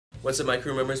What's up, my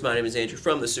crew members? My name is Andrew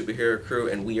from the Superhero Crew,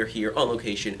 and we are here on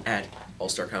location at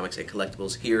All-Star Comics and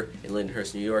Collectibles here in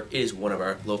Lindenhurst, New York. It is one of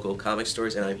our local comic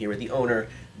stores, and I'm here with the owner,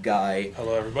 Guy.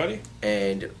 Hello, everybody.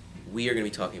 And we are going to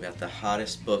be talking about the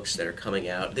hottest books that are coming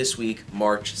out this week,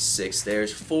 March 6th.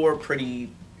 There's 4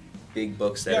 pretty big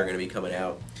books that are going to be coming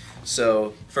out.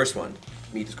 So, first one,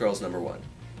 Meet the Skrulls #1.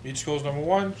 Meet the Skrulls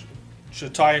 #1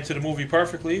 should tie into the movie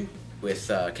perfectly. With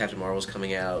Captain Marvel's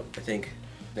coming out, I think,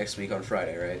 next week on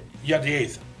Friday, right? Yeah, the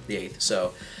 8th. The 8th.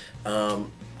 So,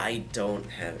 I don't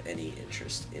have any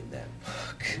interest in that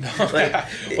book.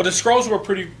 Well, the Skrulls were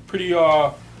pretty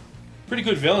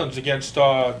good villains against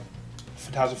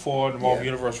Fantastic Four and the Marvel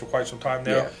Universe for quite some time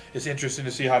now. Yeah. It's interesting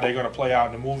to see how they're going to play out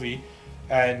in the movie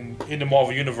and in the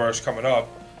Marvel Universe coming up.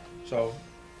 So,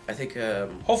 I think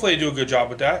hopefully they do a good job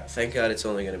with that. Thank God it's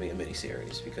only going to be a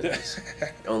miniseries because it's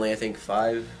only, I think,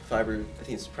 five or I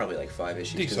think it's probably like 5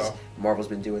 issues. I think so. Marvel's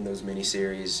been doing those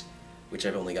miniseries, which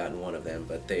I've only gotten one of them,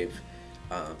 but they've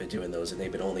been doing those, and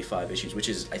they've been only 5 issues, which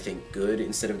is, I think, good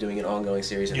instead of doing an ongoing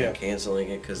series and then canceling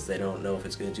it because they don't know if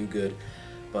it's going to do good.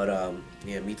 But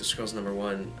yeah, Meet the Skrulls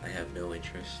 #1, I have no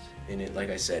interest in it, like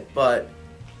I said, but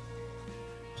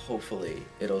hopefully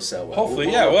it'll sell well.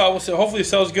 Hopefully, yeah. Well, hopefully it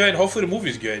sells good. Hopefully the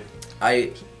movie's good.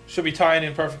 I should be tying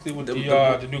in perfectly with the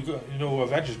new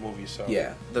Avengers movie. So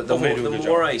yeah, the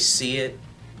more I see it,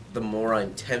 the more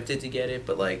I'm tempted to get it.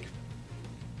 But like,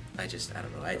 I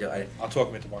don't know. I'll talk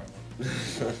about tomorrow.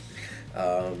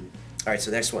 All right,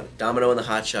 so next one, Domino and the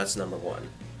Hot Shots #1.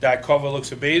 That cover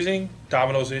looks amazing.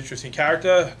 Domino's an interesting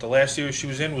character. The last series she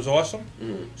was in was awesome.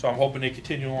 Mm-hmm. So I'm hoping they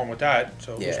continue on with that.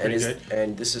 So yeah, it's pretty good.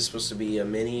 And this is supposed to be a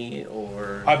mini,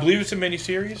 or I believe it's a mini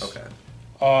series. Okay.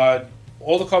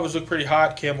 All the covers look pretty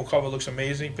hot. Campbell cover looks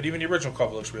amazing, but even the original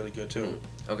cover looks really good too.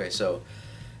 Okay, so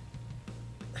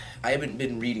I haven't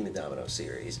been reading the Domino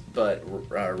series, but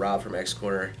Rob from X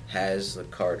Corner has the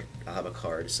card. I'll have a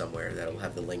card somewhere that'll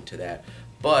have the link to that.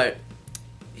 But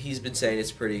he's been saying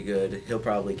it's pretty good. He'll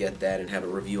probably get that and have a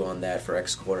review on that for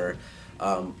X Corner.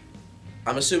 I'm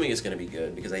assuming it's going to be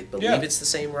good because I believe it's the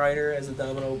same writer as the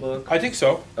Domino book. I think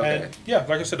so. Okay. And yeah,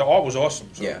 like I said, the art was awesome.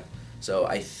 So. Yeah. So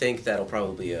I think that'll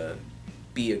probably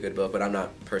be a good book, but I'm not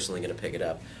personally going to pick it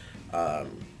up. But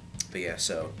yeah,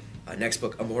 so next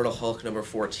book, Immortal Hulk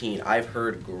 #14. I've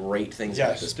heard great things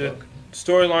about this book. The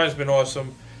storyline's been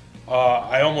awesome.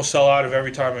 I almost sell out of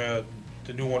every time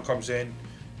the new one comes in.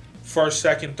 First,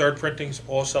 second, third printings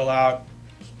all sell out.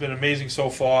 It's been amazing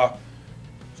so far.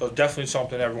 So definitely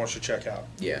something everyone should check out.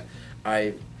 Yeah,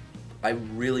 I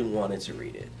really wanted to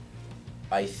read it.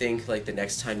 I think like the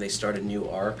next time they start a new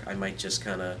arc, I might just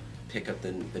kind of pick up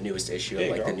the newest issue,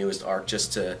 like the newest arc,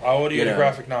 just to. I'll order you the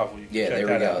graphic novel. You can check there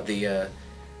we out.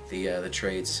 go. The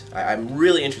trades. I'm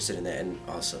really interested in that, and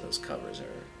also those covers are.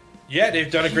 Yeah,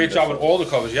 they've done a great job with all the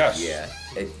covers. Yes. Yeah,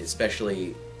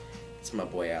 especially. It's my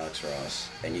boy Alex Ross,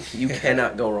 and you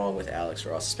cannot go wrong with Alex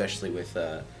Ross, especially with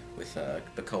the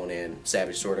Conan,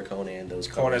 Savage Sword of Conan. Those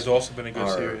Conan has also been a good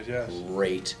series, yes.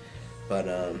 Great, but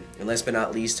and last but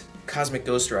not least, Cosmic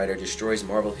Ghost Rider destroys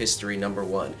Marvel history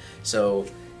 #1. So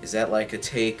is that like a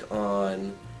take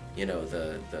on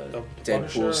the Deadpool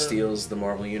Punisher? Steals the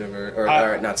Marvel universe,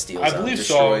 or not steals? I believe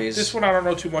destroys. So. This one I don't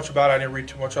know too much about. I didn't read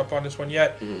too much up on this one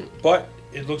yet, but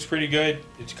it looks pretty good.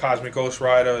 It's Cosmic Ghost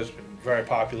Rider. It's been very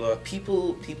popular.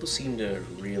 People seem to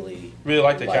really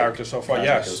like the character so far.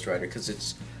 Cosmic Ghost Rider, because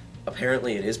it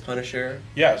is Punisher.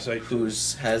 Yes,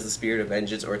 has the spirit of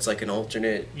vengeance, or it's like an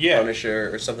alternate Punisher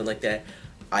or something like that.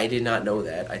 I did not know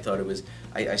that. I thought it was.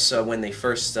 I saw when they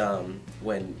first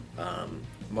when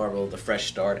Marvel the Fresh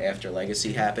Start after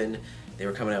Legacy happened, they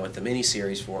were coming out with the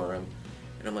miniseries for him,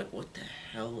 and I'm like, what the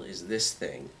hell is this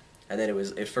thing? And then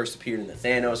it first appeared in the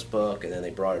Thanos book, and then they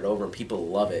brought it over, and people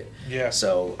love it. Yeah.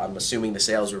 So I'm assuming the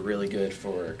sales were really good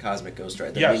for Cosmic Ghost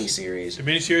Rider, the miniseries. The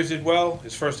miniseries did well.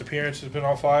 His first appearance has been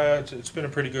on fire. It's been a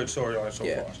pretty good storyline so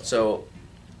far. So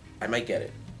I might get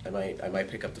it. I might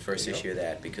pick up the first issue of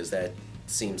that, because that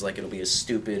seems like it'll be a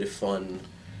stupid, fun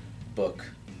book.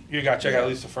 You gotta check out at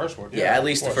least the first one. Yeah, at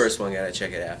least the first one. Gotta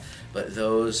check it out. But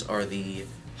those are the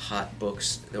hot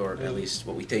books, or at least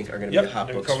what we think are going to be the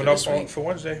hot books coming for up this week. for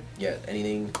Wednesday. Yeah.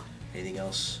 Anything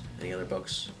else? Any other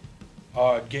books?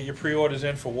 Get your pre-orders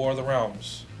in for War of the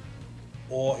Realms.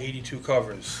 All 82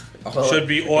 covers. Should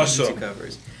be awesome. 82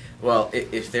 covers. Well,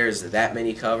 if there's that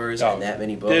many covers and that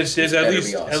many books, there's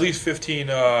at least 15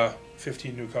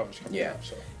 new covers coming out.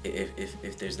 So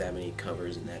if there's that many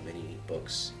covers and that many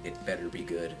books, it better be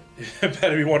good. It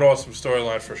better be one awesome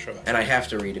storyline for sure. And I have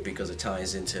to read it because it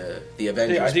ties into the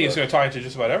Avengers. I think it's going to tie into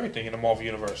just about everything in the Marvel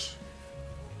universe.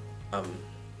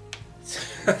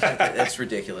 That's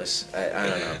ridiculous. I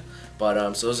don't know.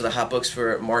 But so those are the hot books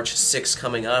for March 6th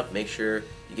coming up. Make sure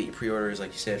you get your pre-orders,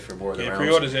 like you said, for more of the rounds.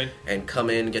 Pre-orders in. And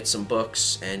come in, get some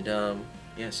books, and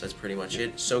yes, that's pretty much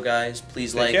it. So guys,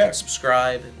 please like and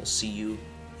subscribe, and we'll see you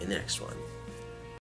in the next one.